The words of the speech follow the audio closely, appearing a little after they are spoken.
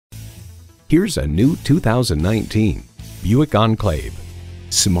Here's a new 2019 Buick Enclave.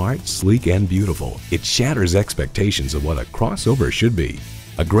 Smart, sleek, and beautiful, it shatters expectations of what a crossover should be.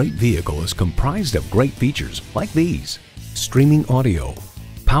 A great vehicle is comprised of great features like these: streaming audio,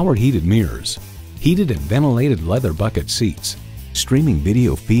 power heated mirrors, heated and ventilated leather bucket seats, streaming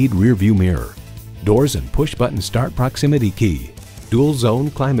video feed rear view mirror, doors and push button start proximity key, dual zone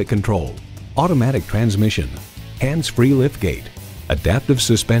climate control, automatic transmission, hands-free liftgate, adaptive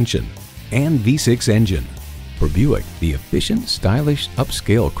suspension, and V6 engine. For Buick, the efficient, stylish,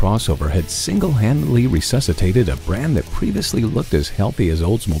 upscale crossover had single-handedly resuscitated a brand that previously looked as healthy as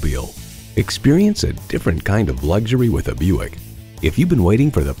Oldsmobile. Experience a different kind of luxury with a Buick. If you've been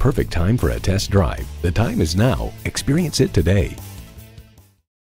waiting for the perfect time for a test drive, the time is now. Experience it today.